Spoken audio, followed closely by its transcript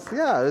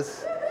Yeah,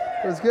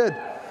 it was good.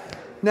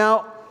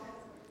 Now,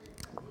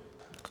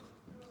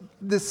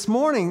 this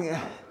morning,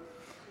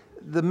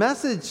 the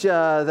message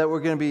that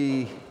we're going to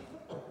be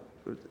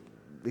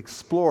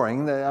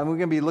exploring, we're going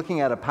to be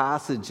looking at a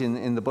passage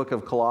in the book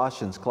of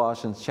Colossians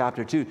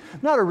chapter 2.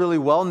 Not a really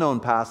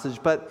well-known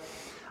passage, but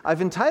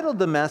I've entitled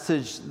the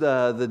message,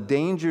 The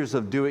Dangers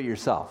of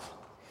Do-It-Yourself.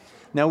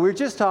 Now, we're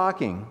just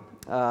talking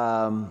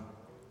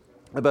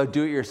about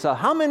do-it-yourself.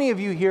 How many of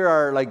you here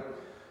are like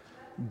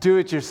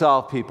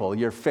do-it-yourself people?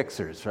 You're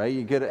fixers, right?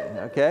 You get it,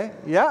 okay?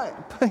 Yeah,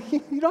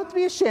 you don't have to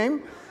be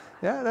ashamed.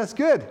 Yeah, that's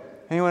good.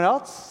 Anyone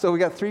else? So we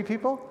got 3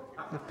 people?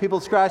 People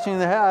scratching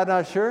their head, I'm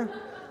not sure.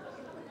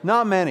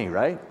 Not many,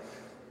 right?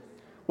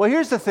 Well,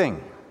 here's the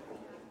thing.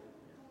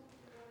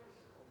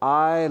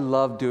 I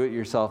love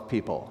do-it-yourself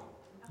people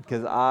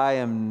because I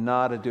am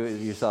not a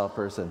do-it-yourself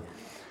person.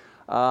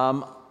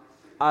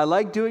 I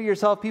like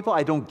do-it-yourself people.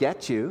 I don't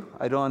get you.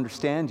 I don't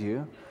understand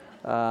you.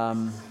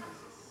 I'm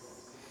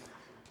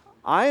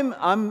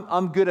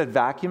good at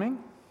vacuuming.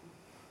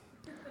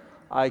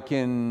 I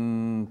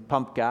can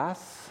pump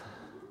gas.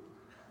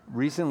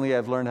 Recently,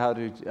 I've learned how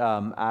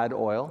to add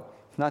oil.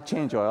 Not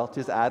change oil,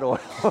 just add oil.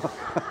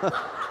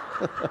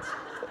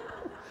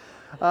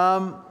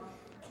 I'm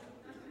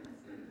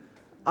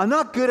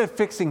not good at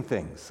fixing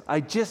things.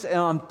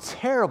 I'm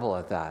terrible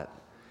at that.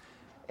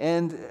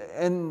 And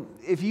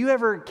if you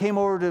ever came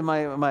over to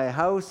my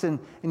house and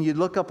you'd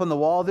look up on the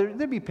wall,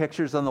 there'd be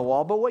pictures on the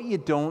wall, but what you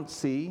don't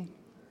see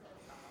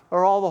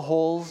are all the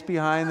holes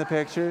behind the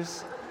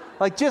pictures.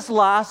 Like just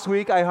last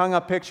week, I hung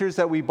up pictures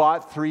that we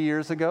bought 3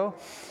 years ago.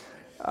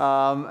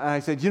 And I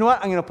said, you know what,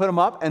 I'm going to put them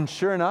up. And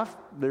sure enough,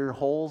 there are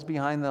holes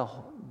behind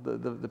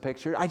the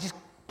picture. I just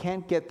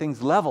can't get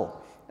things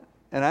level.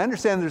 And I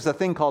understand there's a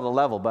thing called a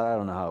level, but I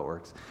don't know how it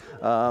works.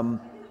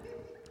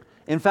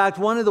 In fact,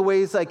 one of the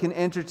ways I can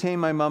entertain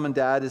my mom and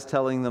dad is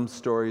telling them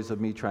stories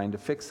of me trying to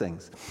fix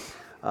things.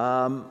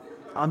 I'm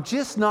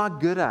just not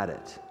good at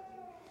it.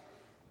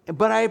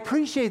 But I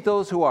appreciate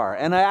those who are.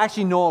 And I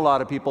actually know a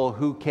lot of people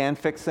who can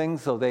fix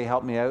things, so they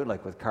help me out,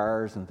 like with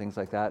cars and things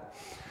like that.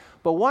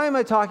 But why am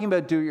I talking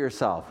about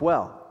do-it-yourself?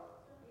 Well,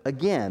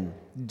 again,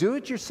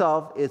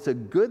 do-it-yourself is a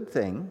good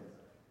thing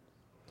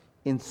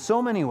in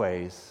so many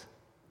ways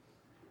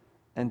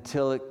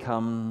until it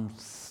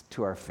comes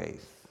to our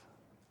faith.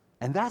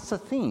 And that's the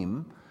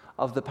theme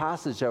of the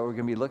passage that we're going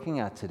to be looking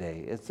at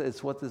today.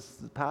 It's what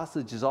this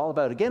passage is all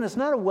about. Again, it's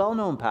not a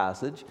well-known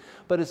passage,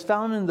 but it's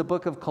found in the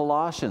book of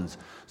Colossians.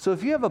 So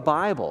if you have a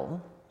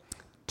Bible,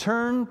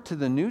 turn to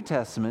the New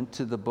Testament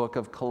to the book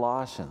of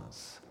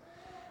Colossians.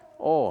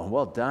 Oh,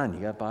 well done.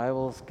 You got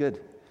Bibles?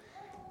 Good.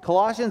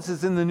 Colossians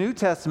is in the New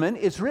Testament.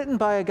 It's written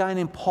by a guy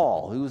named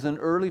Paul, who was an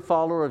early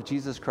follower of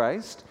Jesus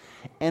Christ,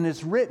 and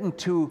it's written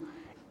to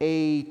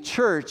a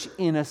church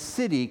in a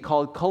city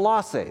called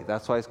Colossae.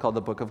 That's why it's called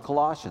the book of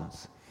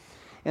Colossians.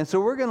 And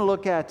so we're going to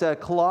look at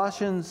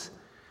Colossians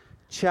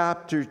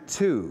chapter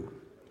 2.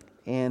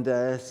 And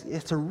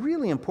it's a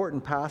really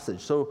important passage.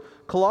 So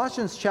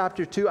Colossians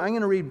chapter 2, I'm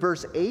going to read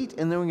verse 8,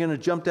 and then we're going to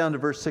jump down to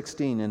verse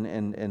 16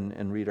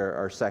 and read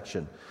our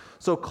section.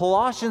 So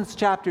Colossians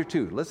chapter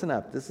 2, listen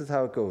up. This is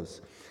how it goes.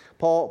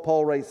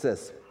 Paul writes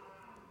this.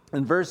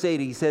 In verse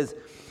 8, he says,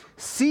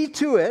 "See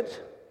to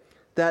it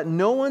that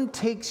no one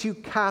takes you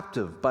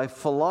captive by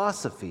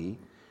philosophy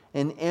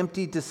and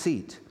empty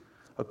deceit,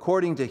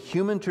 according to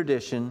human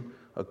tradition,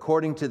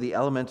 according to the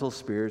elemental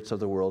spirits of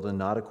the world, and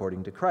not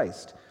according to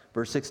Christ."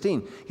 Verse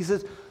 16, he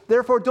says,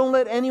 "Therefore don't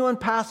let anyone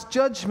pass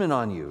judgment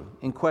on you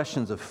in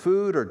questions of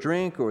food or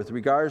drink or with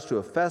regards to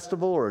a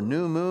festival or a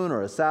new moon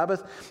or a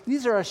Sabbath.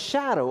 These are a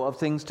shadow of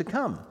things to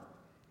come,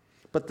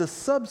 but the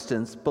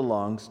substance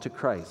belongs to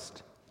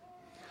Christ.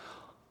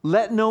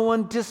 Let no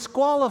one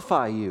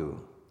disqualify you,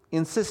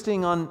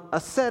 insisting on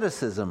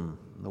asceticism,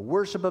 the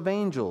worship of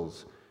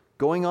angels,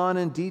 going on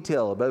in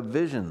detail about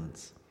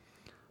visions,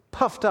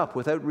 puffed up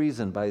without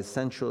reason by a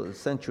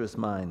sensuous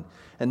mind,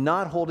 and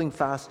not holding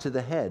fast to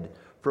the head,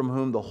 from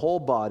whom the whole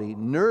body,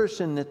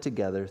 nourished and knit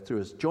together through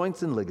its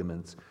joints and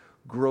ligaments,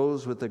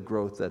 grows with the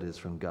growth that is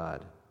from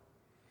God.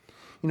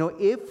 You know,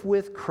 if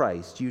with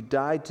Christ you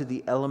died to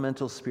the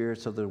elemental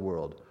spirits of the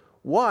world,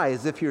 why,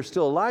 as if you're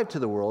still alive to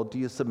the world, do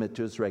you submit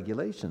to its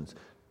regulations?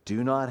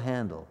 Do not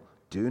handle,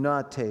 do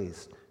not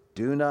taste,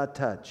 do not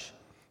touch,"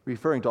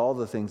 referring to all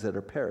the things that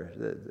are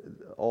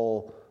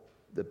all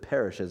that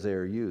perish as they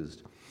are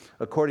used,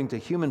 "according to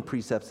human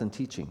precepts and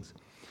teachings.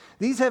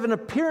 These have an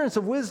appearance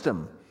of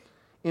wisdom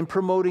in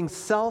promoting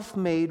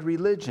self-made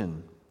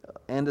religion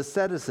and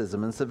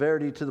asceticism and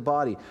severity to the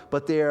body,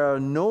 but they are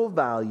of no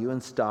value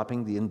in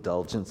stopping the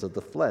indulgence of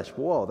the flesh."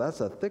 Whoa,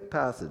 that's a thick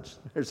passage.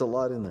 There's a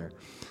lot in there.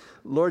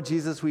 Lord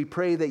Jesus, we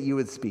pray that you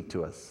would speak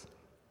to us.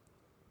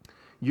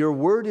 Your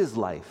word is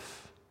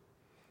life.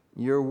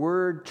 Your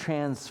word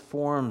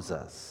transforms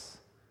us.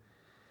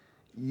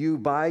 You,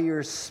 by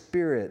your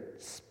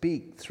Spirit,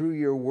 speak through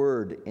your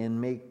word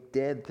and make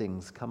dead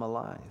things come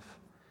alive.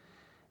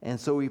 And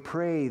so we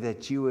pray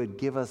that you would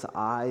give us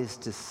eyes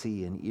to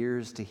see and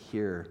ears to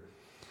hear.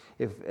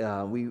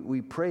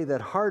 we pray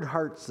that hard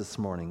hearts this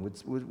morning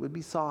would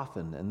be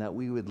softened and that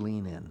we would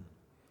lean in.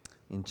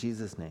 In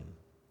Jesus' name,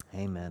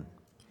 amen.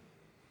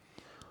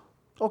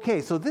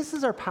 Okay, so this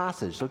is our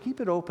passage, so keep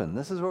it open.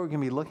 This is what we're going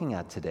to be looking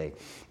at today.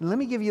 And let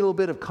me give you a little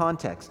bit of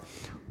context.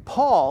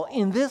 Paul,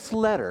 in this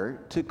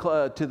letter to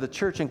the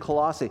church in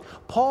Colossae,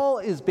 Paul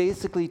is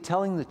basically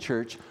telling the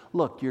church,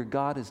 look, your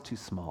God is too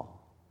small.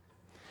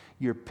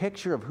 Your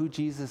picture of who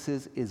Jesus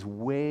is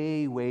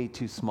way, way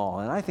too small.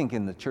 And I think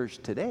in the church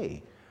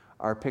today,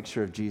 our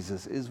picture of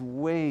Jesus is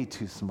way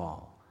too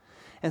small.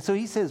 And so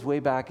he says way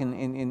back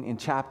in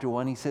chapter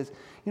 1, he says,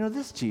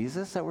 this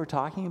Jesus that we're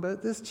talking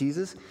about, this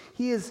Jesus,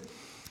 he's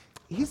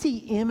the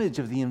image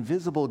of the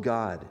invisible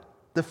God,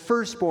 the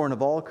firstborn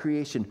of all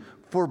creation.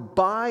 For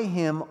by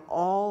him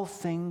all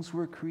things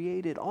were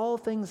created. All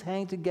things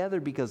hang together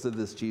because of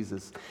this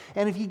Jesus.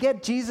 And if you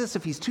get Jesus,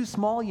 if he's too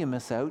small, you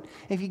miss out.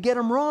 If you get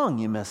him wrong,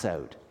 you miss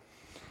out.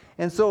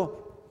 And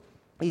so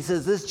he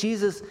says this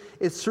Jesus,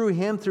 it's through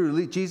him,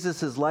 through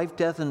Jesus' life,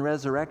 death, and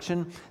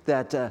resurrection,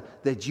 that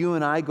you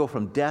and I go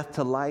from death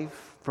to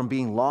life, from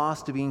being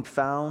lost to being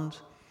found.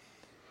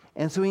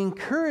 And so he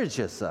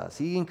encourages us.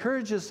 He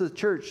encourages the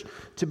church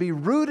to be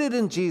rooted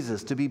in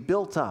Jesus, to be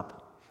built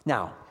up.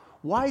 Now,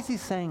 why is he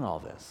saying all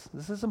this?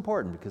 This is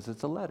important because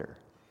it's a letter.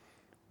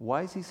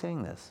 Why is he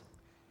saying this?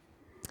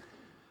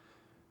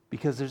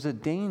 Because there's a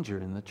danger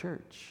in the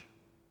church.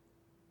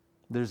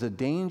 There's a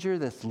danger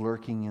that's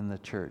lurking in the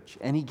church.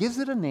 And he gives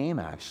it a name,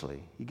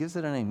 actually. He gives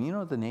it a name. You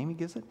know the name he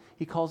gives it?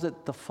 He calls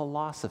it the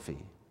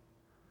philosophy.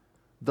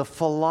 The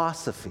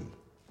philosophy.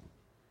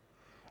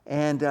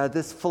 And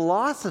this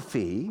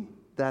philosophy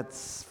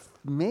that's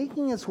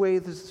making its way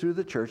through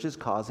the church is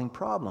causing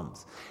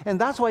problems. And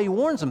that's why he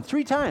warns them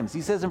 3 times.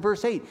 He says in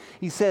verse 8,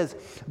 he says,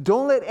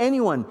 don't let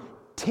anyone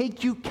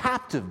take you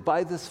captive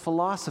by this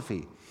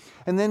philosophy.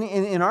 And then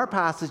in our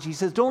passage, he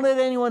says, don't let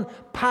anyone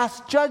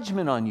pass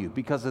judgment on you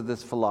because of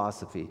this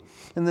philosophy.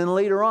 And then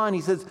later on,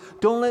 he says,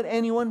 don't let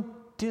anyone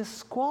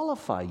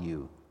disqualify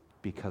you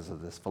because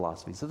of this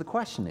philosophy. So the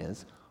question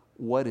is,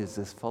 what is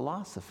this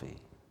philosophy?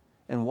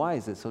 And why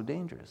is it so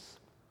dangerous?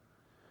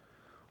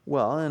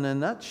 Well, in a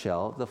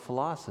nutshell, the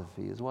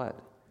philosophy is what?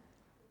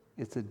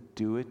 It's a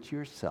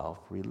do-it-yourself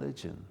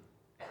religion.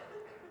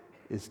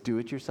 It's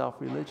do-it-yourself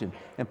religion.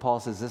 And Paul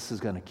says this is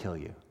going to kill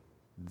you.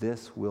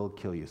 This will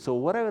kill you. So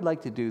what I would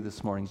like to do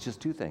this morning is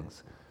just 2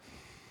 things.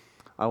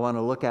 I want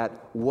to look at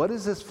what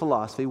is this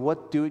philosophy,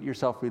 what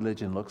do-it-yourself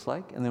religion looks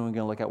like, and then we're going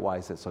to look at why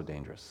is it so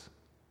dangerous.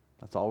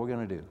 That's all we're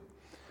going to do.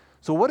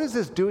 So what does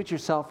this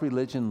do-it-yourself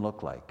religion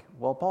look like?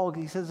 Well, Paul,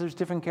 he says there's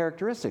different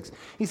characteristics.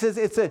 He says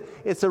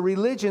it's a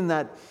religion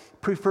that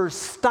prefers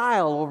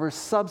style over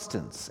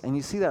substance. And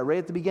you see that right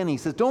at the beginning. He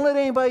says, don't let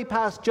anybody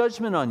pass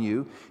judgment on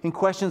you in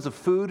questions of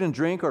food and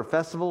drink or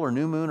festival or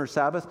new moon or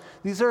Sabbath.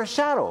 These are a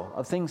shadow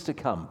of things to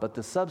come, but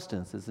the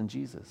substance is in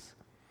Jesus.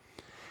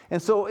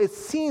 And so it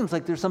seems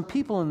like there's some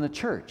people in the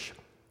church,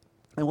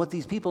 and what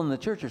these people in the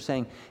church are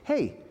saying,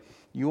 hey,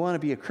 you want to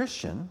be a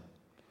Christian?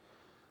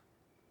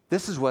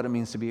 This is what it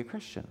means to be a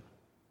Christian.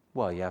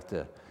 Well, you have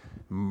to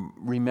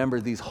remember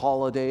these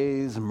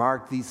holidays,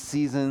 mark these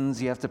seasons,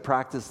 you have to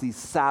practice these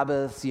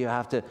Sabbaths, you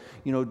have to,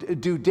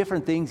 do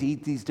different things,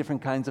 eat these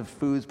different kinds of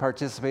foods,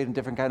 participate in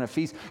different kind of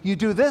feasts. You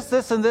do this,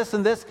 this, and this,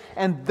 and this,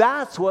 and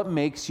that's what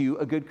makes you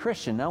a good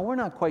Christian. Now, we're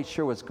not quite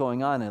sure what's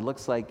going on. It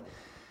looks like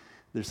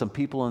there's some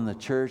people in the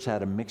church that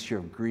had a mixture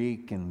of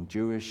Greek and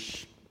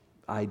Jewish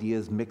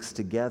ideas mixed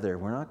together.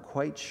 We're not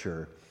quite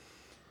sure.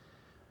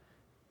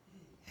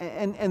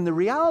 And the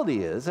reality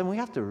is, and we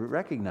have to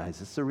recognize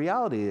this, the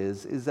reality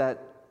is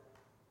that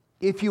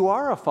if you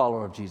are a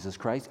follower of Jesus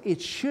Christ,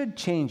 it should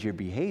change your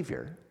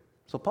behavior.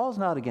 So Paul's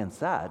not against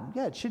that.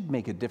 Yeah, it should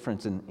make a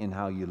difference in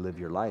how you live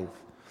your life.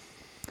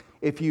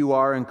 If you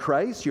are in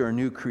Christ, you're a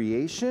new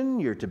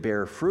creation, you're to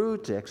bear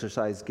fruit, to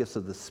exercise gifts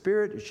of the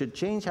Spirit. It should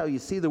change how you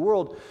see the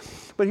world.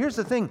 But here's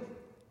the thing,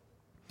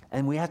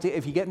 and we have to,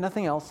 if you get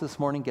nothing else this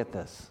morning, get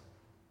this.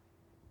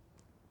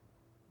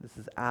 This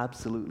is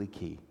absolutely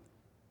key.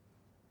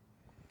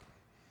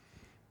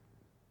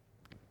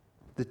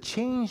 The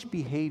changed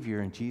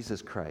behavior in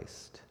Jesus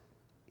Christ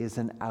is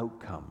an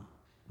outcome,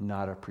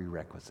 not a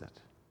prerequisite.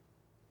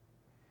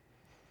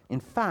 In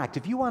fact,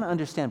 if you want to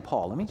understand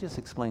Paul, let me just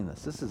explain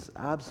this. This is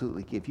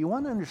absolutely key. If you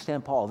want to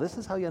understand Paul, this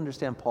is how you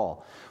understand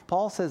Paul.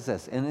 Paul says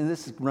this, and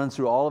this runs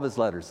through all of his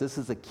letters. This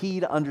is the key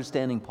to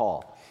understanding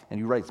Paul, and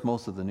he writes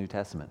most of the New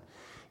Testament.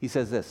 He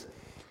says this,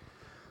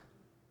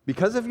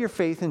 because of your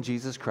faith in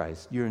Jesus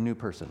Christ, you're a new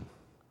person,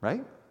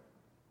 right?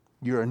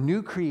 You're a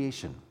new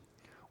creation.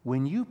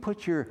 When you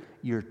put your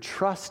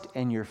trust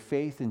and your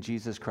faith in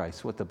Jesus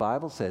Christ, what the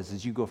Bible says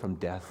is you go from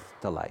death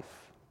to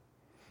life.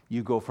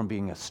 You go from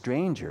being a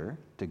stranger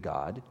to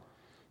God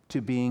to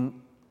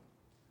being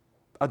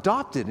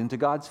adopted into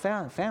God's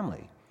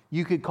family.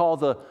 You could call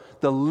the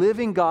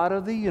living God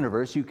of the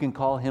universe, you can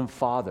call him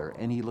Father,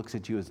 and he looks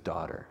at you as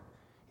daughter.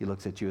 He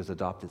looks at you as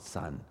adopted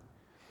son.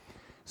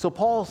 So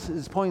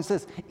Paul's point is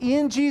this: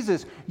 in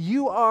Jesus,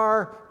 you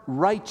are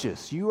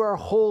righteous, you are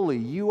holy,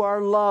 you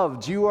are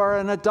loved, you are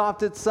an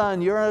adopted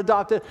son, you're an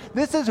adopted.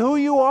 This is who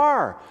you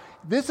are.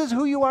 This is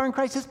who you are in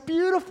Christ. It's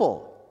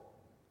beautiful.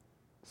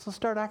 So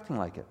start acting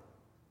like it.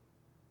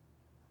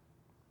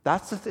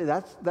 That's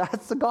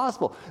the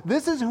gospel.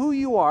 This is who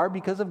you are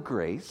because of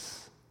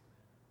grace.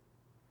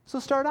 So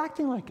start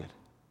acting like it.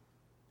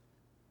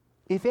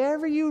 If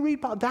ever you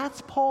read Paul,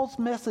 that's Paul's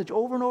message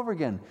over and over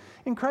again.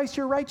 In Christ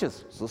you're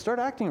righteous, so start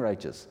acting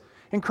righteous.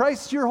 In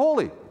Christ you're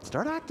holy,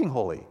 start acting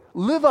holy.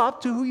 Live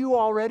up to who you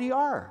already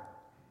are.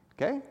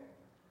 Okay?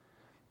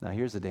 Now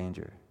here's the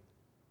danger,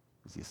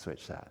 is you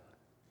switch that.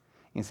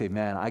 You say,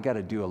 man, I got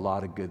to do a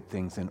lot of good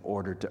things in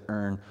order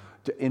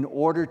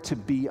to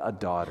be a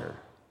daughter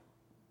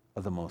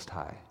of the Most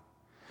High.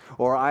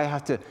 Or I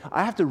have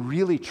to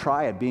really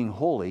try at being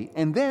holy,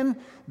 and then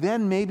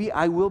maybe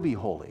I will be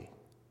holy.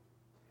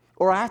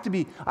 Or I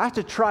have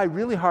to try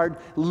really hard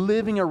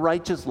living a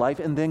righteous life,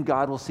 and then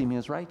God will see me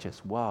as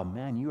righteous. Wow,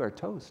 man, you are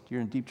toast. You're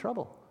in deep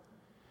trouble.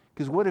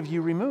 Because what have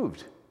you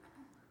removed?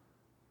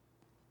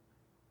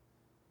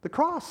 The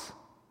cross.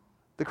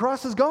 The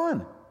cross is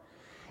gone.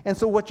 And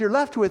so what you're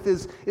left with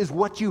is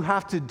what you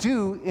have to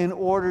do in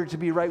order to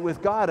be right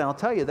with God. And I'll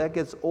tell you, that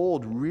gets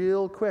old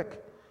real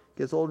quick.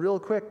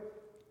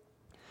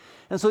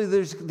 And so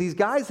there's these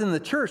guys in the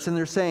church, and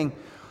they're saying,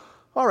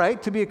 all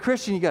right, to be a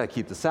Christian, you got to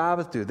keep the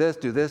Sabbath, do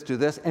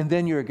this, and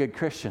then you're a good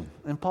Christian.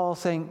 And Paul's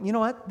saying, you know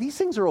what? These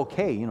things are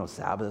okay,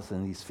 Sabbath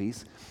and these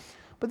feasts.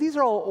 But these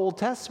are all Old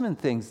Testament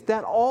things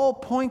that all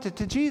pointed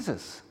to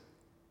Jesus.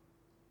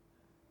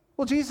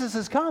 Well, Jesus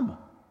has come.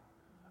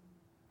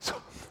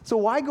 So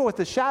why go with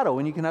the shadow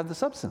when you can have the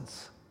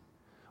substance?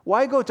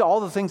 Why go to all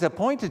the things that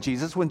point to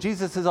Jesus when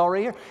Jesus is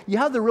already here? You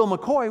have the real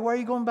McCoy. Why are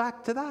you going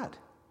back to that?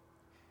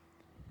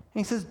 And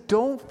he says,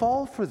 don't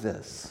fall for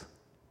this.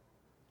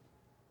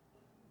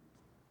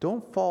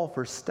 Don't fall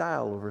for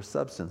style over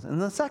substance. And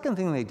the second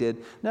thing they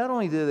did, not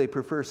only did they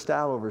prefer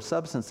style over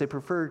substance, they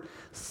preferred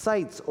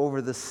sights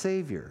over the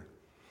Savior.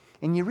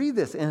 And you read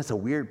this, and it's a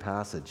weird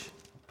passage.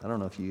 I don't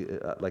know if you,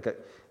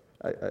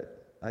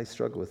 I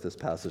struggle with this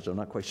passage. I'm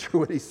not quite sure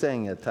what he's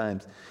saying at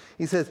times.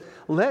 He says,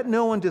 let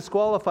no one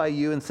disqualify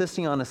you,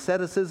 insisting on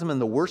asceticism and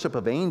the worship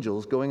of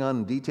angels, going on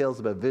in details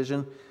about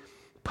vision,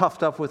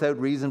 puffed up without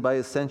reason by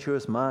his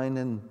sensuous mind,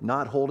 and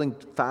not holding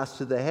fast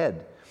to the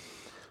head.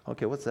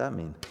 Okay, what's that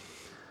mean?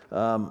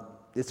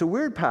 It's a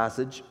weird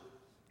passage,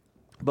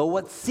 but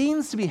what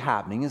seems to be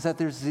happening is that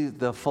there's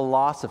the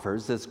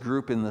philosophers, this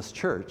group in this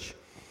church,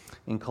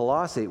 in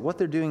Colossae, what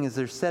they're doing is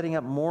they're setting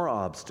up more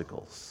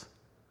obstacles.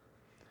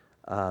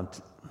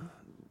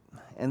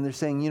 And they're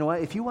saying, you know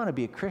what, if you want to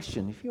be a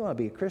Christian,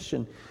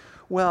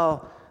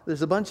 well,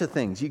 there's a bunch of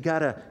things. You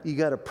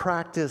gotta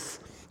practice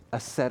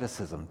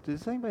asceticism.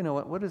 Does anybody know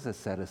what does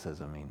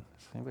asceticism mean?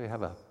 Does anybody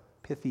have a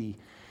pithy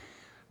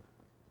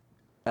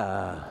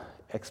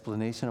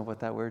explanation of what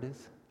that word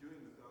is? Doing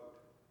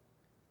without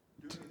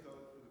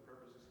for the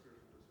purpose of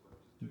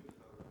spiritual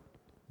discipline.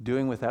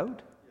 Doing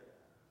without? Yeah.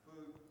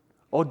 Food.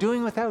 Oh,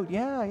 doing without.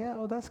 Yeah.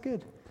 Oh, that's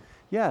good.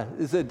 Yeah,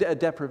 it's a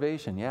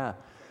deprivation. Yeah,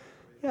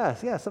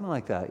 something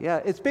like that.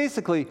 Yeah, it's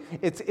basically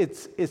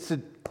it's to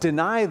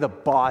deny the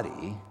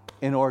body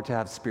in order to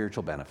have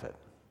spiritual benefit.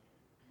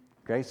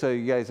 Okay, so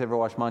you guys ever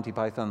watch Monty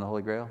Python and the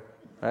Holy Grail?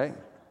 Right?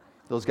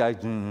 Those guys.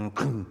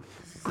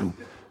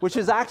 Which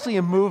is actually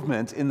a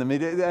movement in the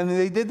media. I mean,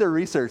 they did their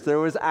research. There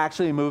was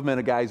actually a movement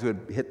of guys who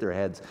would hit their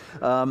heads.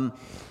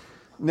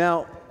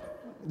 Now,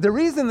 the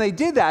reason they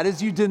did that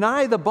is you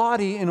deny the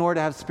body in order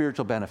to have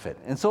spiritual benefit.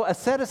 And so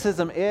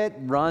asceticism, it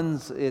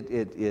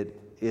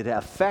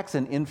affects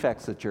and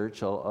infects the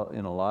church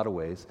in a lot of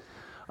ways.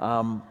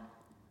 And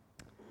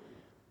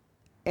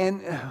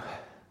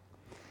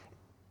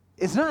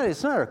it's not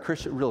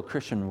a real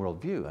Christian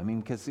worldview. I mean,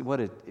 because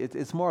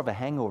it's more of a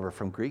hangover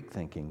from Greek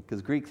thinking.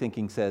 Because Greek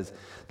thinking says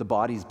the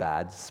body's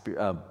bad,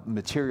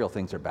 material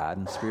things are bad,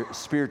 and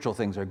spiritual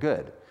things are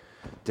good.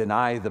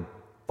 Deny the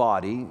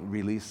body,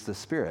 release the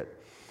spirit.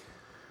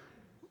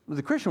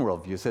 The Christian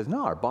worldview says,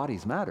 no, our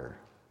bodies matter.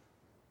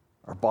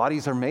 Our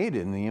bodies are made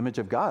in the image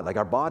of God. Like,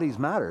 our bodies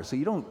matter. So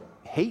you don't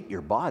hate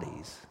your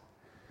bodies.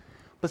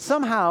 But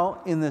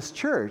somehow in this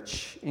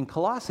church in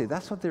Colossae,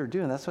 that's what they're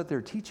doing. That's what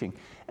they're teaching.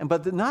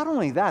 But not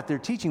only that, they're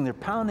teaching, they're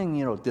pounding,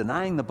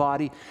 denying the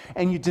body.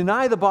 And you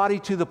deny the body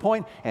to the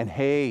point, and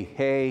hey,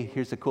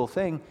 here's the cool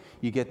thing.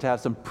 You get to have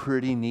some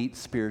pretty neat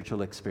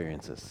spiritual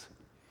experiences.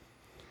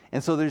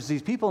 And so there's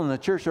these people in the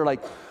church that are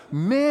like,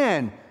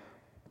 man,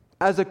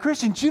 as a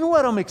Christian, do you know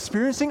what I'm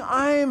experiencing?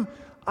 I'm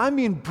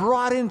being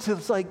brought into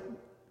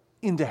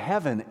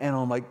heaven, and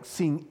I'm like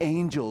seeing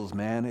angels,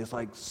 man. It's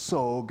like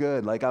so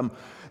good.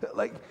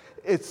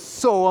 It's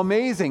so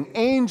amazing.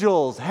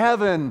 Angels,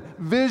 heaven,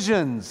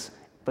 visions.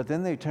 But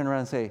then they turn around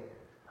and say,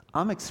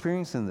 I'm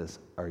experiencing this.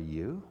 Are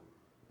you?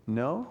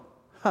 No?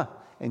 Huh.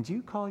 And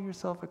you call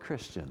yourself a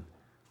Christian?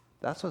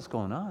 That's what's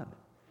going on.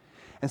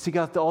 And so you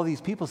got all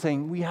these people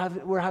saying,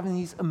 we're having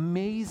these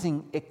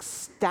amazing,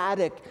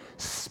 ecstatic,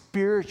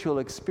 spiritual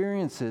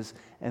experiences,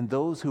 and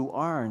those who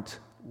aren't,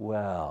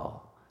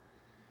 well,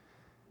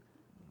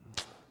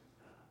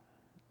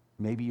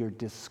 maybe you're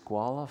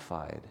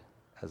disqualified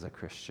as a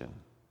Christian,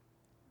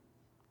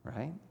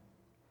 right?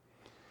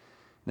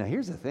 Now,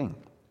 here's the thing.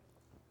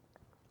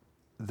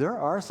 There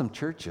are some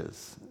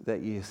churches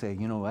that you say,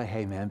 you know what,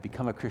 hey man,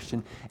 become a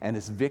Christian, and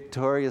it's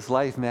victorious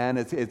life, man.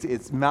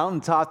 It's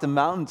mountaintop to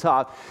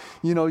mountaintop.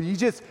 You know, you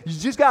just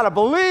got to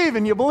believe,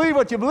 and you believe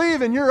what you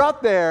believe, and you're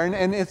up there.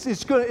 And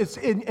it's good. It's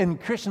in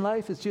Christian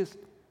life. It's just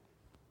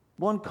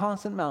one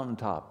constant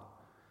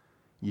mountaintop.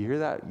 You hear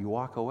that, you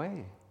walk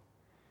away,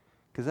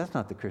 because that's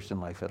not the Christian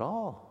life at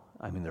all.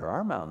 I mean, there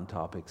are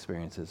mountaintop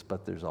experiences,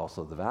 but there's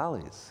also the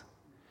valleys.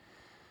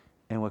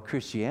 And what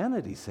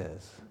Christianity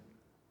says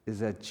is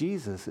that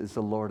Jesus is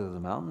the Lord of the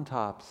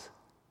mountaintops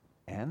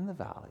and the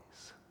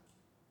valleys,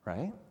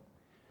 right?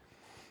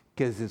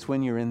 Because it's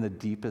when you're in the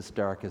deepest,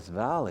 darkest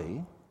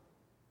valley,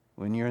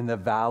 when you're in the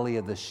valley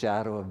of the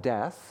shadow of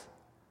death,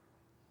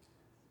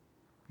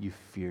 you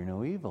fear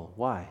no evil.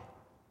 Why?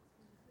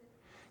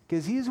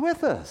 Because he's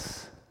with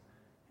us.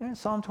 Yeah,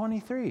 Psalm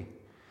 23.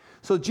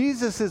 So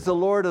Jesus is the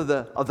Lord of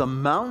the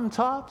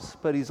mountaintops,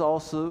 but he's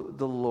also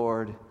the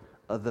Lord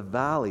of the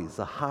valleys,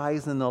 the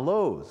highs and the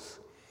lows.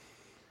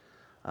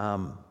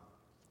 And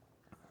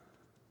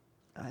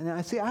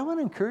I want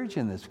to encourage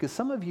you in this, because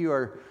some of you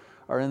are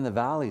in the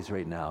valleys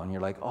right now, and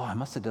you're like, oh, I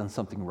must have done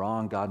something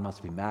wrong. God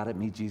must be mad at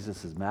me.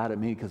 Jesus is mad at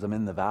me because I'm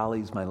in the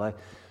valleys, my life.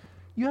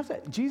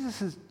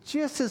 Jesus is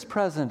just as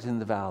present in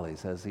the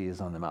valleys as he is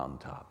on the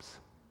mountaintops.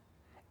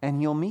 And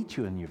he'll meet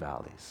you in your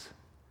valleys.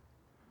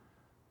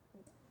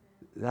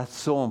 That's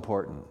so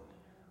important,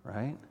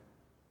 right?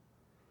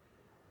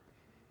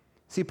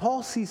 See,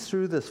 Paul sees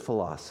through this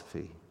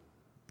philosophy.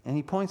 And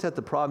he points at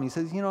the problem. He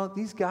says, you know,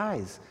 these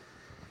guys,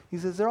 he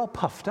says, they're all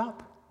puffed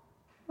up.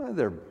 Well,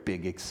 they're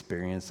big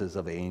experiences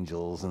of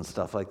angels and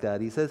stuff like that.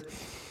 He says,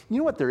 you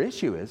know what their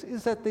issue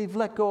is that they've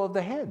let go of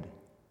the head,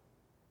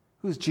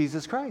 who's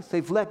Jesus Christ.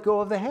 They've let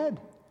go of the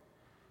head.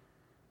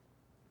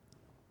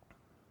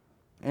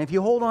 And if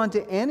you hold on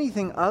to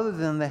anything other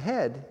than the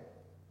head,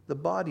 the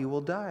body will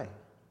die.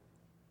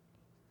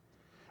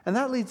 And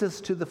that leads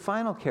us to the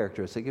final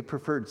characteristic. It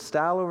preferred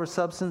style over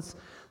substance,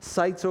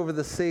 sights over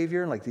the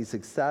Savior, like these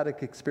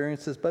ecstatic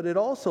experiences, but it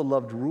also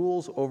loved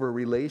rules over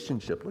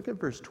relationship. Look at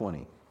verse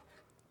 20.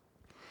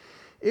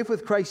 If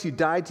with Christ you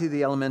died to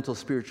the elemental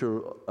spirits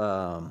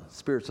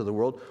of the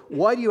world,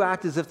 why do you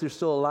act as if they're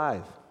still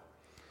alive?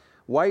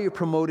 Why are you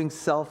promoting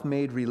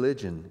self-made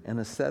religion and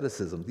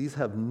asceticism? These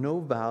have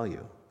no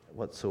value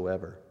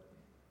whatsoever.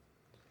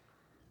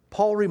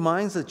 Paul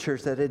reminds the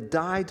church that it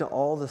died to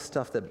all the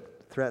stuff that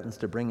threatens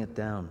to bring it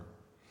down.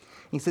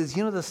 He says,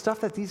 you know, the stuff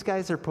that these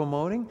guys are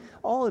promoting,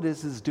 all it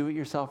is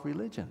do-it-yourself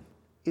religion.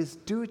 Is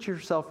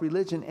do-it-yourself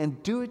religion,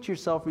 and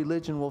do-it-yourself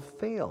religion will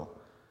fail.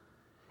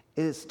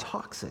 It is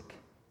toxic.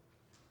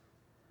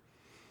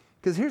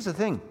 Because here's the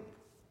thing.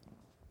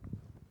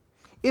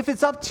 If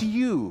it's up to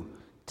you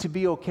to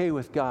be okay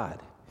with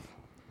God,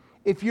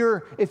 if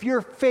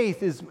your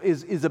faith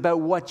is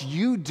about what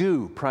you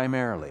do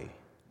primarily,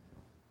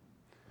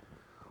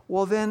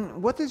 well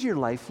then, what does your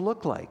life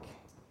look like?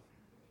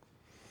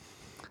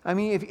 I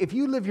mean, if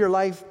you live your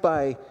life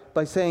by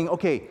saying,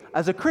 okay,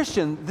 as a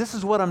Christian, this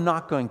is what I'm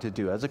not going to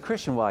do. As a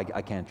Christian, well,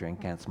 I can't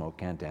drink, can't smoke,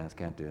 can't dance,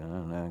 can't do,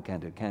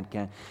 can't do,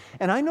 can't.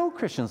 And I know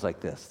Christians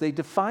like this. They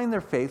define their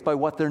faith by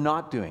what they're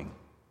not doing.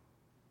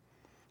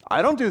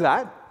 I don't do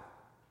that.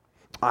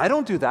 I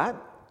don't do that.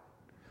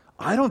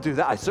 I don't do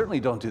that. I certainly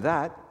don't do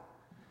that.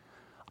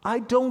 I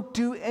don't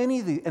do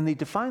anything. And they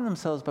define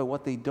themselves by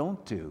what they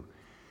don't do.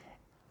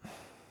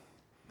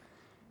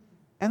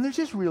 And they're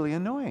just really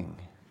annoying.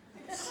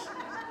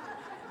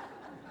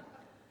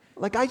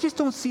 Like, I just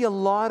don't see a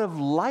lot of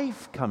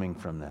life coming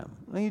from them.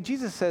 I mean,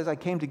 Jesus says, I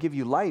came to give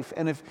you life.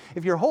 And if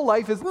your whole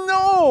life is,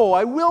 no,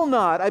 I will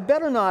not, I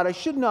better not, I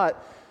should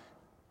not.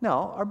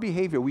 No, our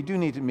behavior, we do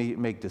need to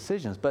make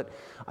decisions. But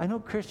I know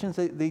Christians,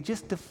 they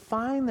just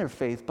define their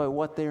faith by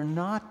what they're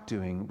not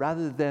doing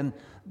rather than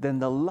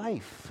the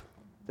life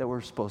that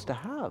we're supposed to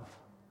have.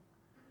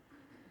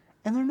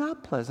 And they're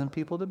not pleasant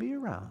people to be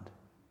around.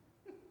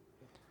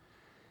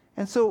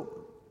 And so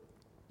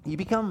you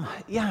become,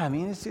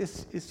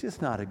 it's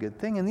just not a good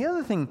thing. And the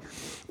other thing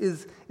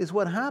is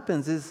what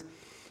happens is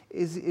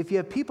if you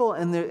have people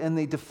and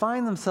they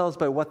define themselves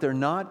by what they're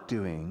not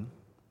doing,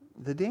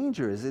 the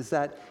danger is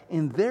that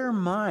in their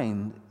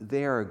mind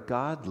they are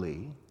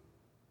godly,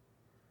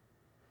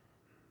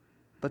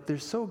 but they're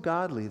so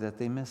godly that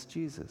they miss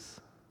Jesus.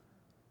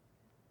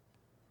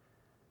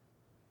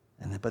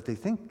 But they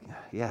think,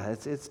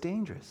 it's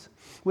dangerous.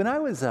 When I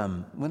was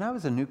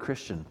a new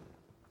Christian,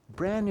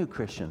 brand new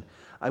Christian,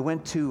 I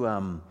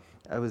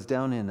was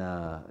down in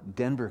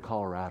Denver,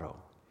 Colorado,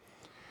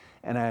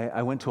 and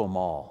I went to a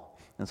mall.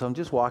 And so I'm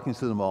just walking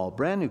through the mall,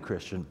 brand new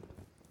Christian.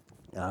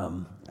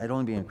 I'd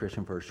only been a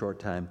Christian for a short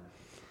time.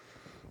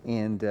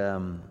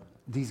 And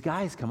these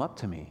guys come up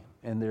to me,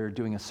 and they're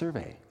doing a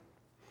survey.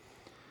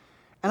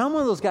 And I'm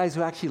one of those guys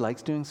who actually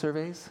likes doing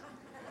surveys.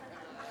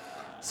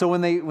 So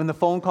when the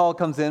phone call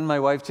comes in, my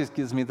wife just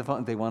gives me the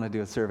phone. They want to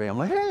do a survey. I'm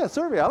like, hey, a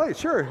survey. I like it.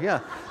 Sure, yeah.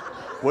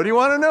 What do you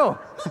want to know?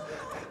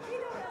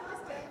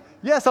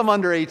 Yes, I'm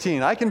under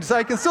 18. I can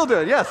still do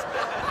it. Yes.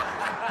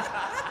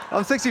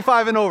 I'm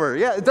 65 and over.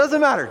 Yeah, it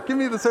doesn't matter. Give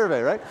me the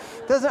survey, right?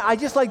 I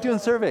just like doing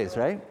surveys,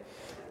 right?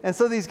 And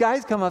so these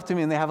guys come up to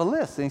me and they have a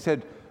list. And he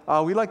said,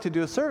 we'd like to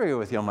do a survey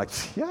with you. I'm like,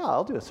 yeah,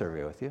 I'll do a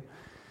survey with you.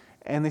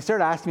 And they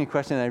started asking me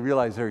questions, and I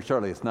realized very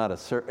shortly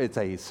it's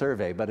a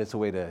survey, but it's a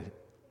way to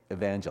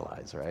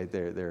evangelize, right?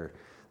 They're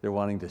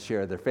wanting to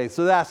share their faith.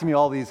 So they're asking me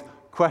all these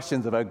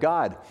questions about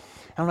God.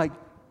 And I'm like,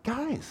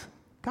 guys,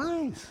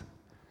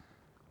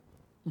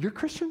 you're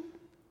Christian?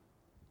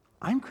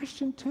 I'm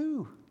Christian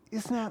too.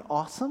 Isn't that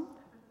awesome?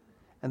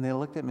 And they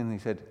looked at me and they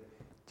said,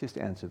 just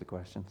answer the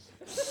questions.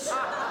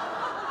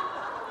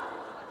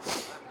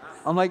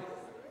 I'm like,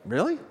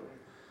 really?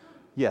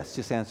 Yes,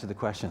 just answer the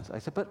questions. I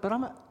said, but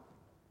I'm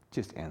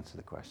just answer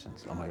the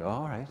questions. I'm like,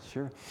 all right,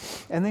 sure.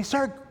 And they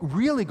start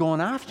really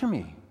going after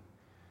me.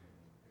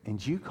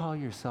 And you call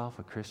yourself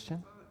a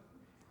Christian?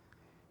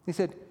 They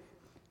said,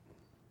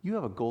 you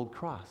have a gold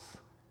cross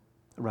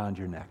around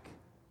your neck.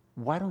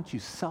 Why don't you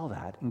sell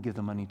that and give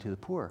the money to the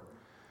poor?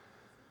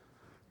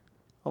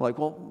 I'm like,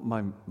 well,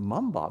 my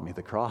mom bought me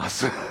the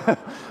cross,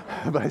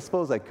 but I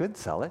suppose I could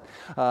sell it.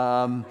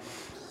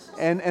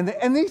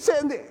 And they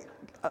said,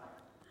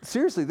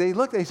 seriously,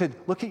 they said,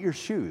 look at your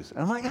shoes.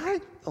 And I'm like,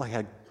 I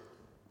had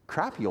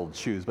crappy old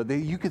shoes, but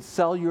you could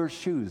sell your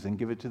shoes and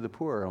give it to the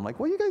poor. I'm like,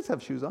 well, you guys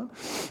have shoes on.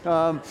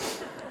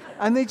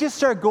 And they just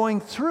start going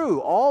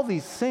through all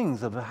these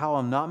things of how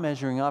I'm not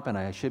measuring up and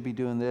I should be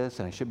doing this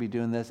and I should be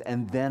doing this,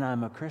 and then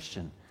I'm a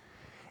Christian.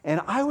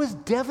 And I was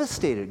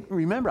devastated.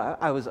 Remember,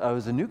 I was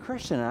a new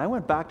Christian, and I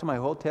went back to my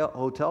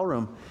hotel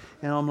room,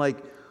 and I'm like,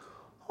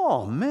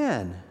 oh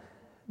man,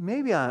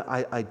 maybe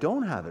I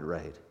don't have it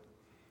right.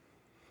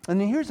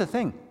 And then here's the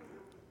thing.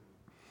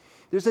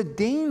 There's a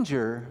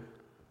danger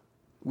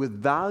with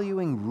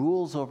valuing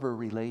rules over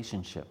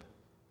relationship,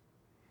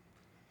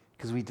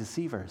 because we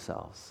deceive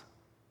ourselves.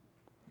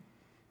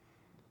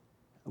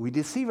 We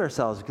deceive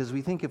ourselves because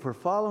we think if we're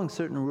following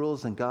certain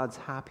rules, then God's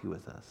happy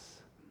with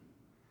us.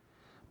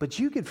 But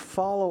you could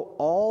follow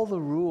all the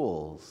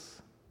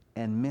rules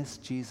and miss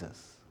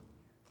Jesus,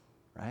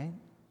 right?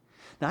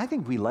 Now, I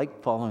think we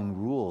like following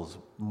rules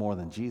more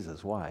than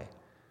Jesus. Why?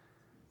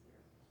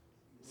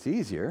 It's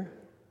easier.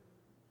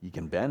 You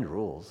can bend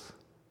rules.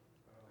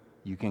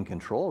 You can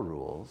control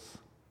rules.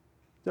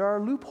 There are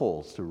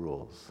loopholes to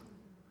rules.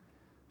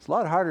 It's a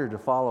lot harder to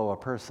follow a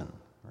person,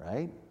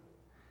 right?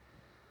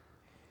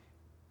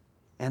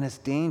 And it's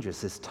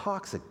dangerous. It's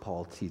toxic,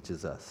 Paul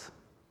teaches us.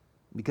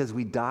 Because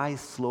we die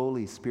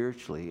slowly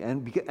spiritually.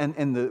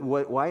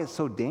 Why it's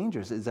so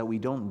dangerous is that we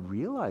don't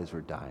realize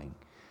we're dying.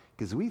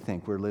 Because we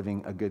think we're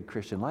living a good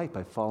Christian life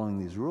by following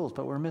these rules,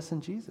 but we're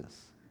missing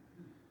Jesus.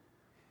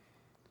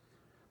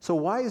 So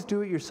why is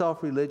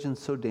do-it-yourself religion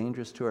so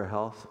dangerous to our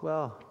health?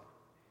 Well,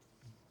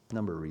 a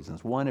number of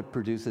reasons. One, it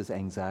produces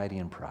anxiety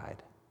and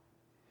pride.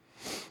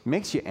 It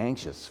makes you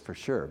anxious, for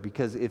sure.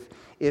 Because if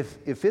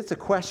it's a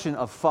question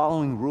of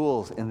following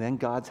rules and then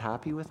God's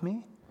happy with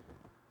me,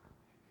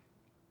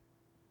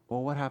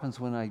 well, what happens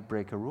when I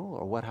break a rule?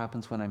 Or what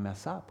happens when I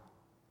mess up?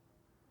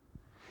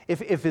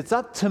 If it's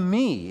up to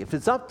me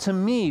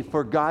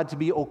for God to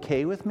be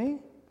okay with me,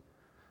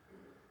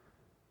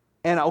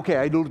 and okay,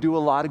 I do a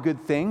lot of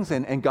good things,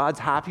 and God's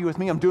happy with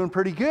me, I'm doing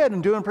pretty good,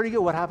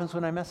 what happens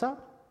when I mess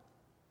up?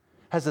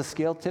 Has the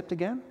scale tipped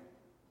again?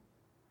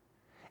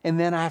 And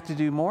then I have to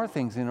do more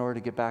things in order to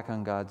get back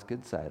on God's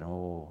good side.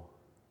 Oh,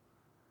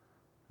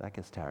 that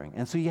gets tiring.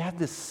 And so you have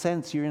this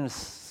sense you're in a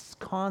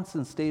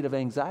constant state of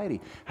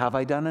anxiety. Have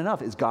I done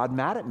enough? Is God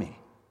mad at me?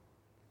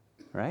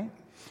 Right?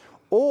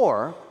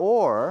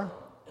 Or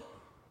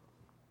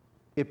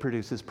it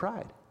produces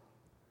pride.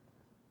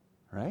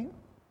 Right?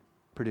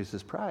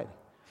 Produces pride.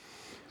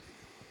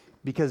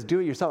 Because do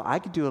it yourself, I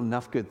could do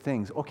enough good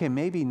things. Okay,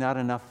 maybe not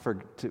enough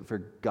for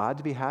God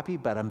to be happy,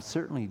 but I'm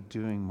certainly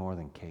doing more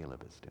than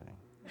Caleb is doing.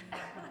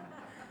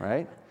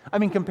 Right? I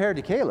mean, compared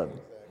to Caleb,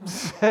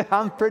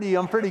 I'm pretty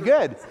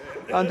good.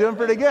 I'm doing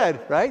pretty good,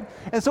 right?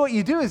 And so what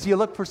you do is you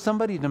look for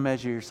somebody to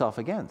measure yourself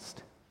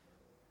against.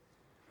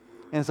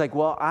 And it's like,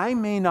 well, I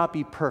may not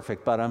be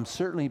perfect, but I'm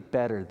certainly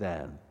better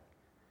than.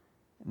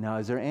 Now,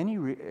 is there any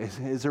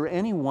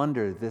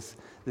wonder this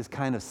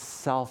kind of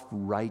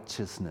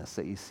self-righteousness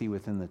that you see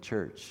within the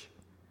church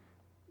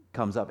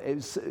comes up?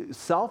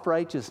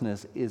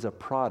 Self-righteousness is a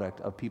product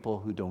of people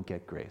who don't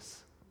get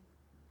grace.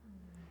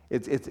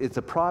 It's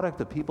a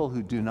product of people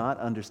who do not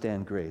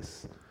understand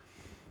grace.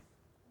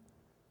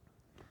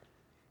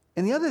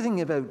 And the other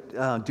thing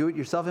about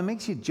do-it-yourself, it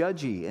makes you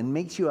judgy and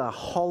makes you a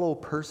hollow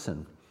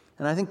person.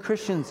 And I think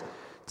Christians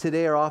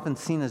today are often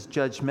seen as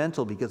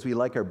judgmental because we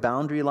like our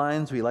boundary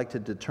lines. We like to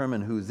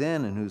determine who's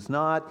in and who's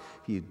not.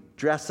 If you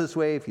dress this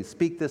way, if you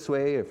speak this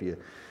way, if you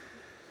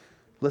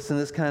listen to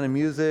this kind of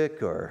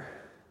music, or...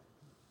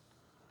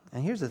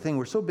 And here's the thing,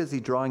 we're so busy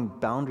drawing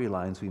boundary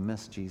lines, we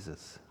miss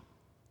Jesus.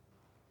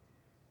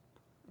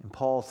 And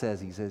Paul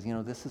says,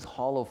 this is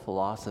hollow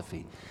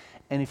philosophy.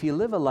 And if you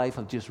live a life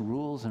of just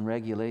rules and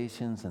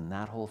regulations and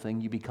that whole thing,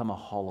 you become a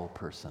hollow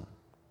person.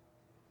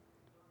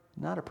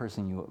 Not a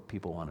person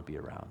people want to be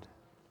around.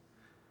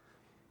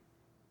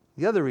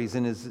 The other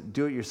reason is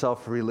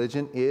do-it-yourself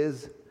religion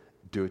is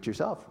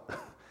do-it-yourself.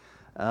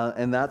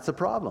 And that's the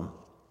problem.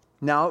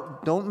 Now,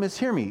 don't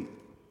mishear me.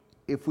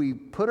 If we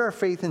put our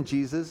faith in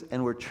Jesus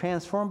and we're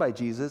transformed by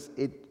Jesus,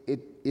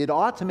 it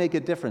ought to make a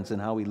difference in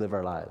how we live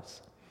our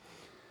lives.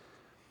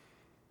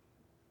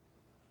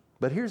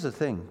 But here's the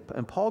thing,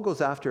 and Paul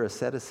goes after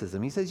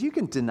asceticism. He says you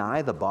can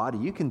deny the body,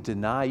 you can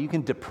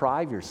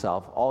deprive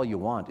yourself all you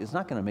want. It's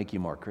not going to make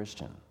you more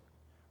Christian,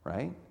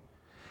 right?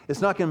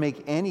 It's not going to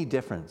make any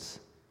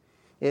difference.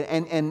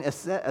 And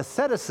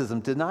asceticism,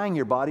 denying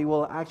your body,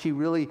 will actually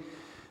really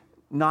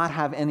not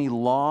have any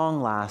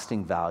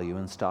long-lasting value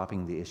in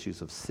stopping the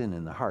issues of sin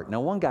in the heart.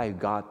 Now, one guy who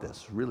got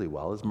this really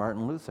well is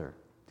Martin Luther.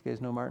 Do you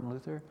guys know Martin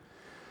Luther?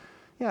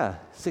 Yeah,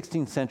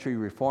 16th century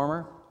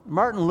reformer.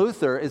 Martin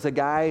Luther is a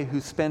guy who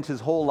spent his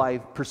whole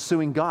life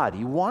pursuing God.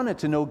 He wanted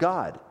to know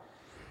God.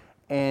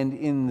 And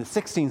in the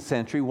 16th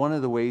century, one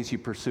of the ways you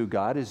pursue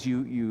God is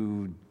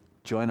you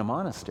join a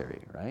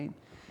monastery, right?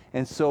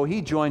 And so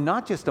he joined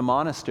not just a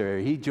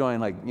monastery, he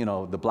joined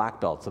the black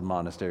belts of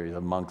monasteries,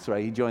 of monks,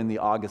 right? He joined the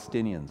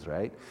Augustinians,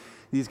 right?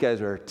 These guys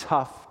were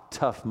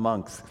tough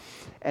monks.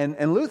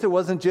 And Luther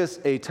wasn't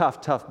just a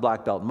tough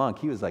black belt monk.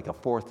 He was like a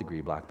 4th degree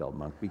black belt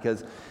monk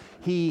because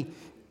he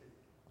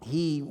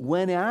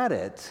went at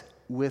it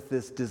with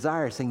this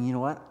desire, saying, you know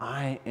what,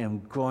 I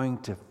am going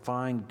to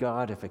find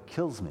God if it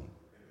kills me.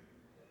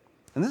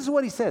 And this is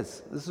what he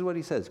says.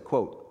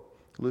 Quote,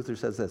 Luther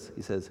says this.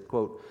 He says,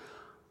 quote,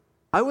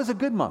 I was a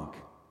good monk,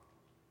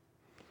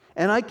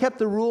 and I kept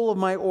the rule of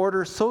my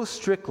order so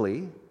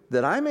strictly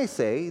that I may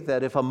say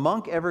that if a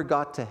monk ever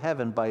got to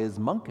heaven by his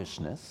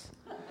monkishness,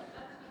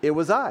 it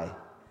was I.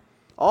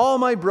 All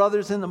my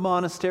brothers in the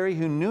monastery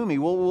who knew me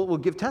will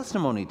give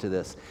testimony to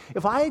this.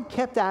 If I had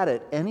kept at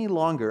it any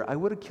longer, I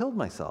would have killed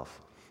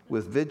myself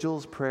with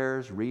vigils,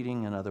 prayers,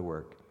 reading, and other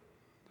work.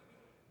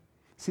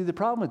 See, the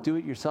problem with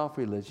do-it-yourself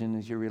religion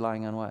is you're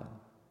relying on what?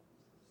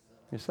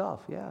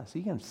 Yourself, yeah. So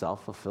you can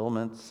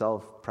self-fulfillment,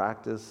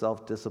 self-practice,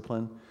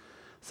 self-discipline,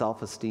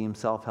 self-esteem,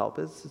 self-help.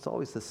 It's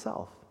always the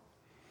self.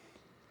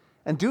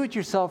 And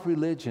do-it-yourself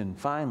religion,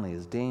 finally,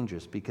 is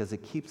dangerous because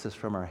it keeps us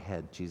from our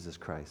head, Jesus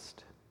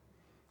Christ.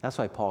 That's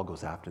why Paul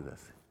goes after this.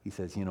 He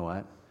says, you know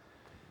what?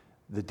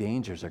 The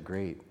dangers are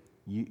great.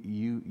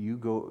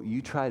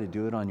 You try to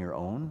do it on your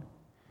own,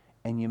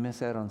 and you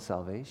miss out on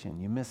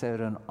salvation. You miss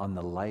out on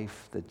the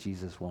life that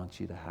Jesus wants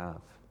you to have.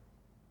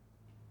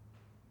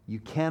 You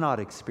cannot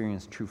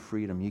experience true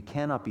freedom. You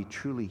cannot be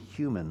truly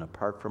human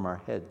apart from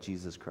our head,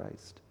 Jesus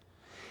Christ.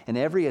 And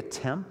every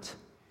attempt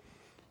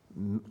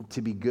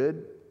to be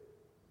good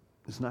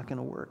is not going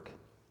to work.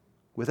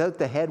 Without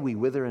the head, we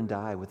wither and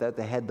die. Without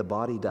the head, the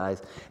body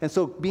dies. And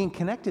so being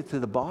connected to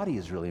the body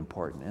is really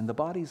important. And the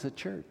body is a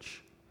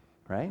church,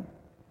 right?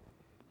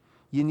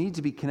 You need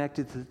to be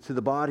connected to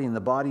the body, and the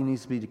body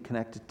needs to be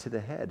connected to the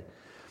head.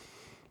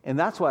 And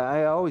that's why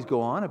I always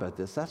go on about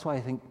this. That's why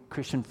I think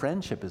Christian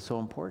friendship is so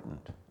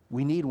important.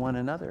 We need one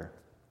another.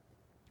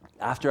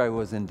 After I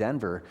was in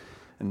Denver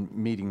and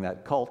meeting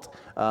that cult,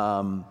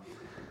 I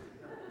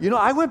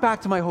went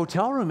back to my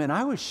hotel room and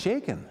I was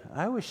shaken.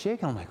 I'm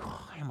like,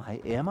 oh,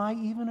 am I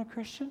even a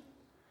Christian?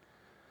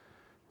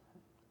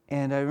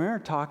 And I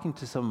remember talking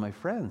to some of my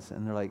friends,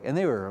 and they're like, and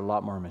they were a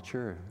lot more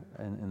mature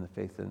in the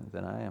faith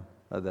than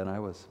I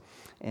was,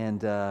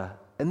 and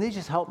they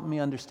just helped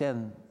me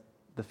understand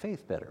the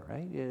faith better,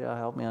 right? It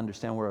helped me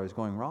understand where I was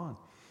going wrong.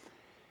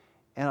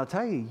 And I'll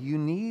tell you, you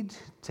need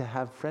to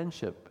have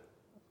friendship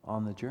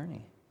on the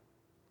journey.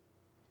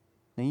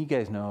 Now, you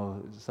guys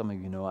know, some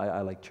of you know,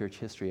 I like church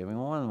history. I mean,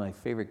 one of my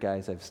favorite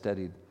guys I've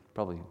studied,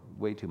 probably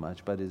way too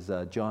much, but is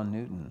John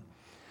Newton.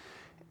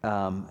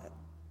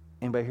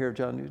 Anybody hear of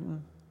John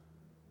Newton?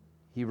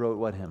 He wrote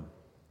what hymn?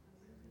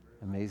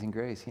 Amazing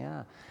Grace,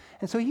 yeah.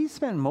 And so he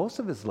spent most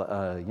of his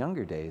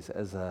younger days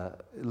as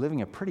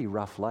living a pretty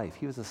rough life.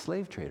 He was a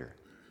slave trader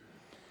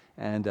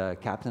and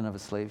captain of a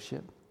slave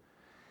ship.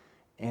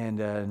 And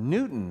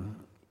Newton,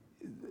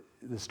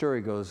 the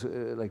story goes,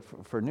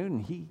 for Newton,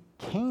 he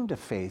came to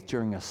faith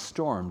during a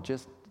storm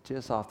just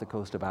off the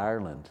coast of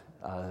Ireland,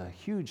 a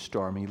huge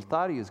storm. He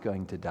thought he was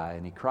going to die,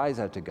 and he cries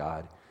out to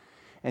God.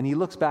 And he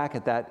looks back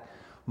at that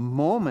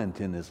moment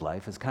in his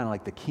life as kind of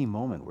like the key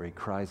moment where he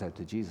cries out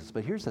to Jesus.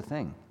 But here's the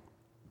thing.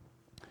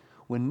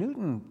 When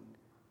Newton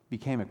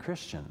became a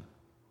Christian,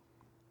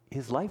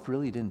 his life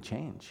really didn't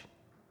change.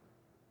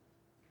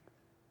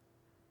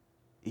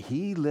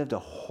 He lived a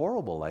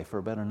horrible life for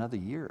about another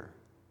year.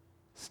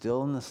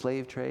 Still in the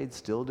slave trade,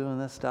 still doing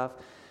this stuff.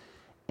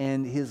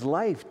 And his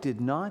life did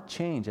not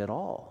change at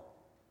all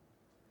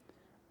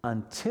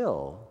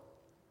until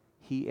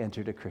he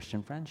entered a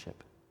Christian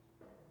friendship.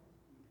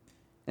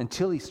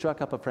 Until he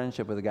struck up a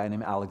friendship with a guy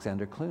named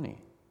Alexander Clooney.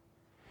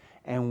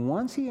 And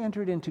once he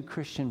entered into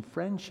Christian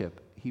friendship,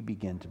 he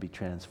began to be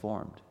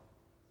transformed.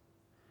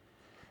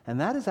 And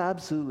that is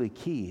absolutely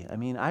key. I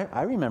mean,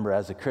 I remember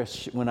as a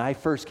Christian, when I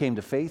first came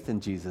to faith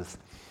in Jesus,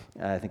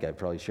 I think I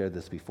probably shared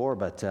this before,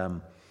 but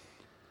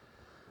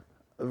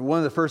one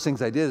of the first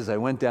things I did is I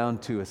went down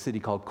to a city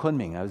called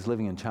Kunming. I was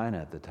living in China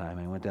at the time.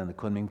 I went down to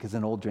Kunming because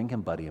an old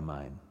drinking buddy of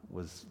mine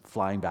was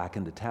flying back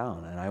into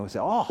town. And I would say,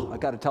 I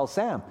got to tell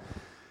Sam.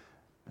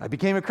 I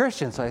became a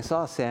Christian. So I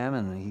saw Sam,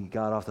 and he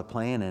got off the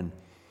plane, and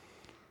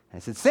I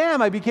said,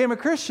 Sam, I became a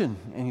Christian.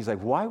 And he's like,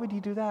 why would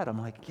you do that?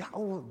 I'm like,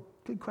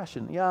 good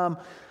question.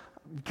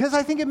 Because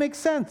I think it makes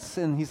sense.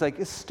 And he's like,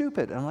 it's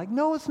stupid. And I'm like,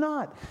 no, it's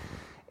not.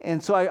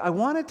 And so I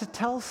wanted to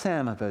tell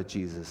Sam about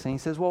Jesus. And he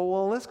says,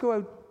 well, let's go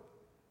out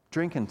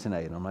drinking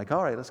tonight. And I'm like,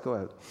 all right, let's go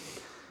out.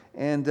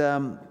 And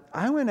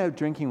I went out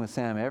drinking with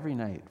Sam every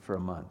night for a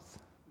month.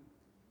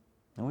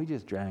 And we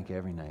just drank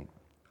every night.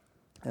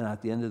 And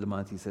at the end of the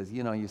month, he says,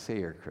 you say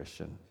you're a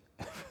Christian.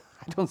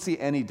 I don't see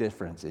any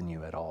difference in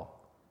you at all.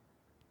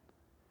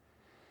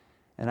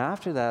 And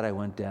after that, I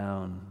went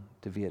down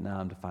to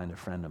Vietnam to find a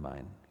friend of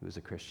mine who was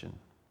a Christian.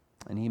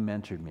 And he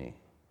mentored me.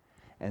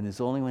 And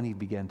it's only when he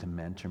began to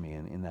mentor me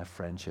in that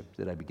friendship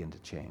that I began to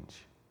change.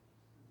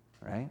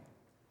 Right?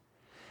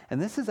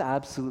 And this is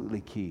absolutely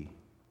key.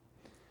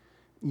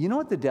 You know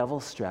what the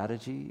devil's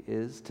strategy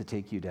is to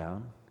take you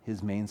down?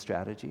 His main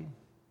strategy?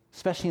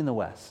 Especially in the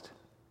West.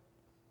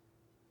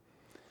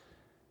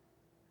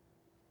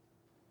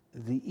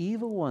 The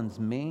evil one's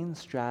main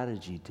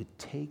strategy to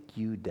take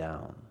you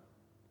down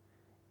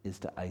is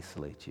to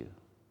isolate you.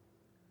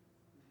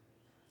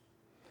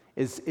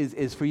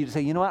 Is for you to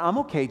say, you know what, I'm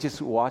okay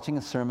just watching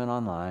a sermon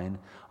online.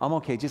 I'm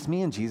okay, just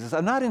me and Jesus.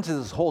 I'm not into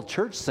this whole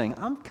church thing.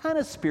 I'm kind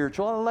of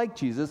spiritual. I like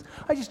Jesus.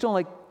 I just don't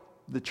like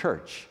the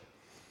church.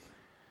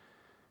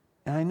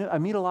 And I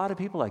meet a lot of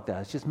people like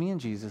that. It's just me and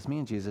Jesus, me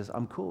and Jesus.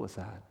 I'm cool with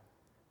that.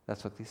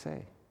 That's what they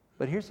say.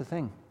 But here's the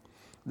thing.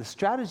 The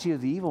strategy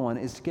of the evil one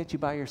is to get you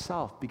by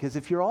yourself. Because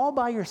if you're all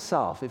by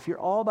yourself, if you're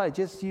all by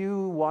just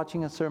you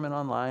watching a sermon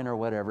online or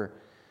whatever,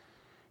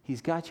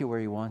 he's got you where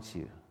he wants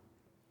you.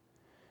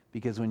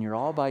 Because when you're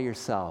all by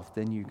yourself,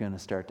 then you're going to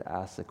start to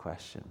ask the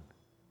question,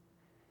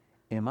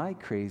 am I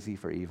crazy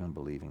for even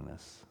believing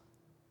this?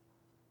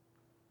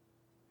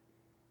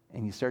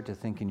 And you start to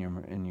think in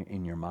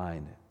your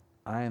mind,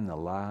 I am the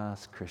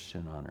last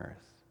Christian on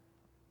earth.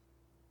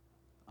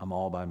 I'm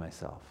all by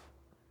myself.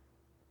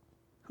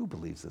 Who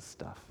believes this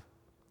stuff?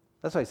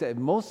 That's why I say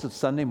most of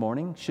Sunday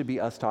morning should be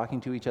us talking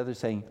to each other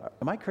saying,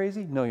 am I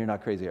crazy? No, you're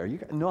not crazy. Are you?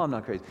 No, I'm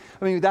not crazy.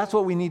 I mean, that's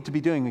what we need to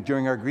be doing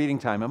during our greeting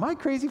time. Am I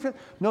crazy for?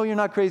 No, you're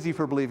not crazy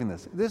for believing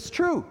this. This is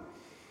true.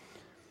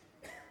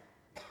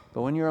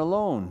 But when you're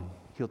alone,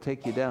 he'll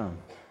take you down.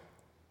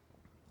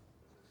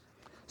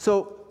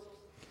 So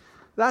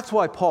that's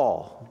why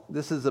Paul,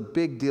 this is a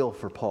big deal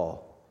for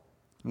Paul.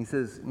 He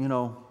says,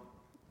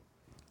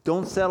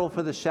 don't settle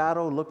for the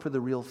shadow, look for the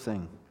real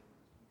thing.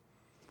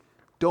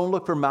 Don't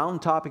look for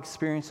mountaintop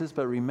experiences,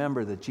 but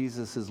remember that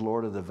Jesus is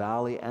Lord of the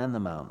valley and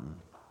the mountain.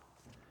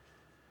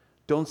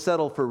 Don't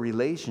settle for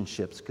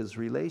relationships, because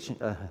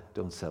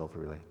don't settle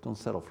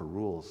for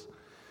rules,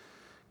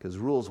 because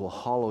rules will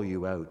hollow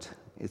you out.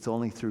 It's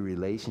only through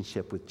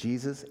relationship with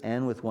Jesus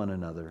and with one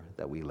another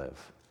that we live.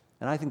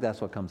 And I think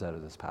that's what comes out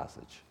of this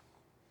passage.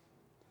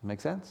 Make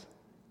sense?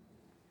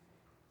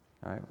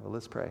 All right, well,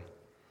 let's pray.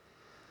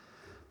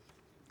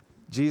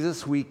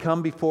 Jesus, we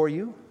come before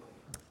you.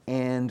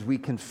 And we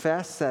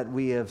confess that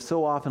we have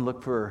so often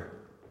looked for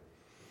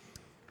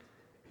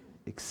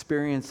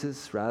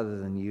experiences rather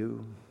than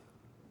you.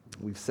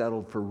 We've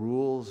settled for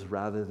rules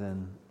rather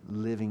than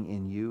living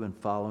in you and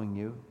following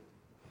you.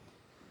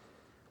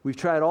 We've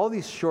tried all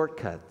these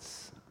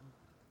shortcuts,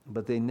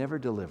 but they never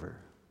deliver.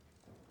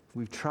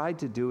 We've tried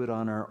to do it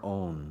on our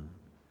own.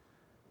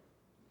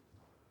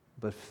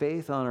 But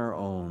faith on our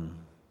own,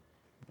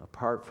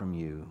 apart from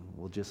you,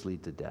 will just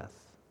lead to death.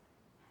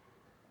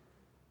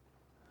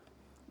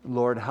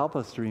 Lord, help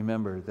us to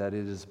remember that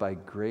it is by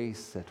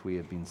grace that we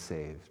have been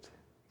saved,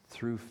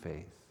 through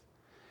faith.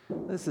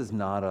 This is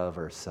not of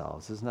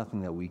ourselves. There's nothing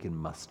that we can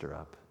muster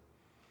up,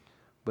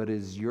 but it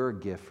is your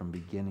gift from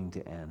beginning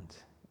to end.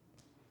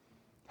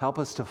 Help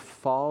us to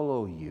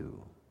follow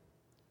you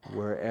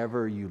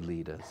wherever you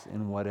lead us,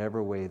 in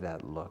whatever way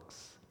that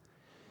looks.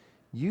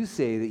 You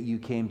say that you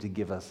came to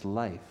give us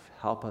life.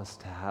 Help us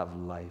to have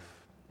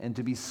life and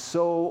to be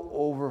so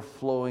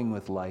overflowing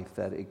with life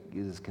that it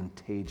is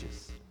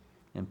contagious.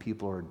 And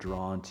people are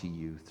drawn to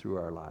you through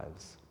our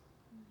lives.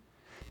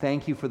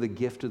 Thank you for the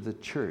gift of the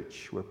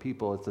church, where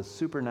it's a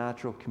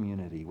supernatural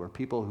community, where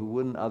people who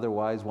wouldn't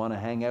otherwise want to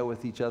hang out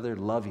with each other,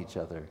 love each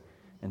other,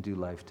 and do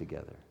life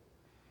together.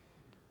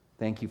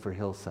 Thank you for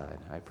Hillside.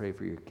 I pray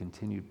for your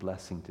continued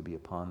blessing to be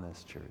upon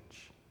this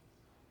church.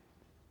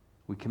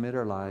 We commit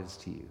our lives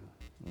to you.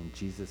 In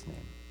Jesus' name,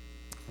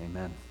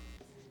 amen.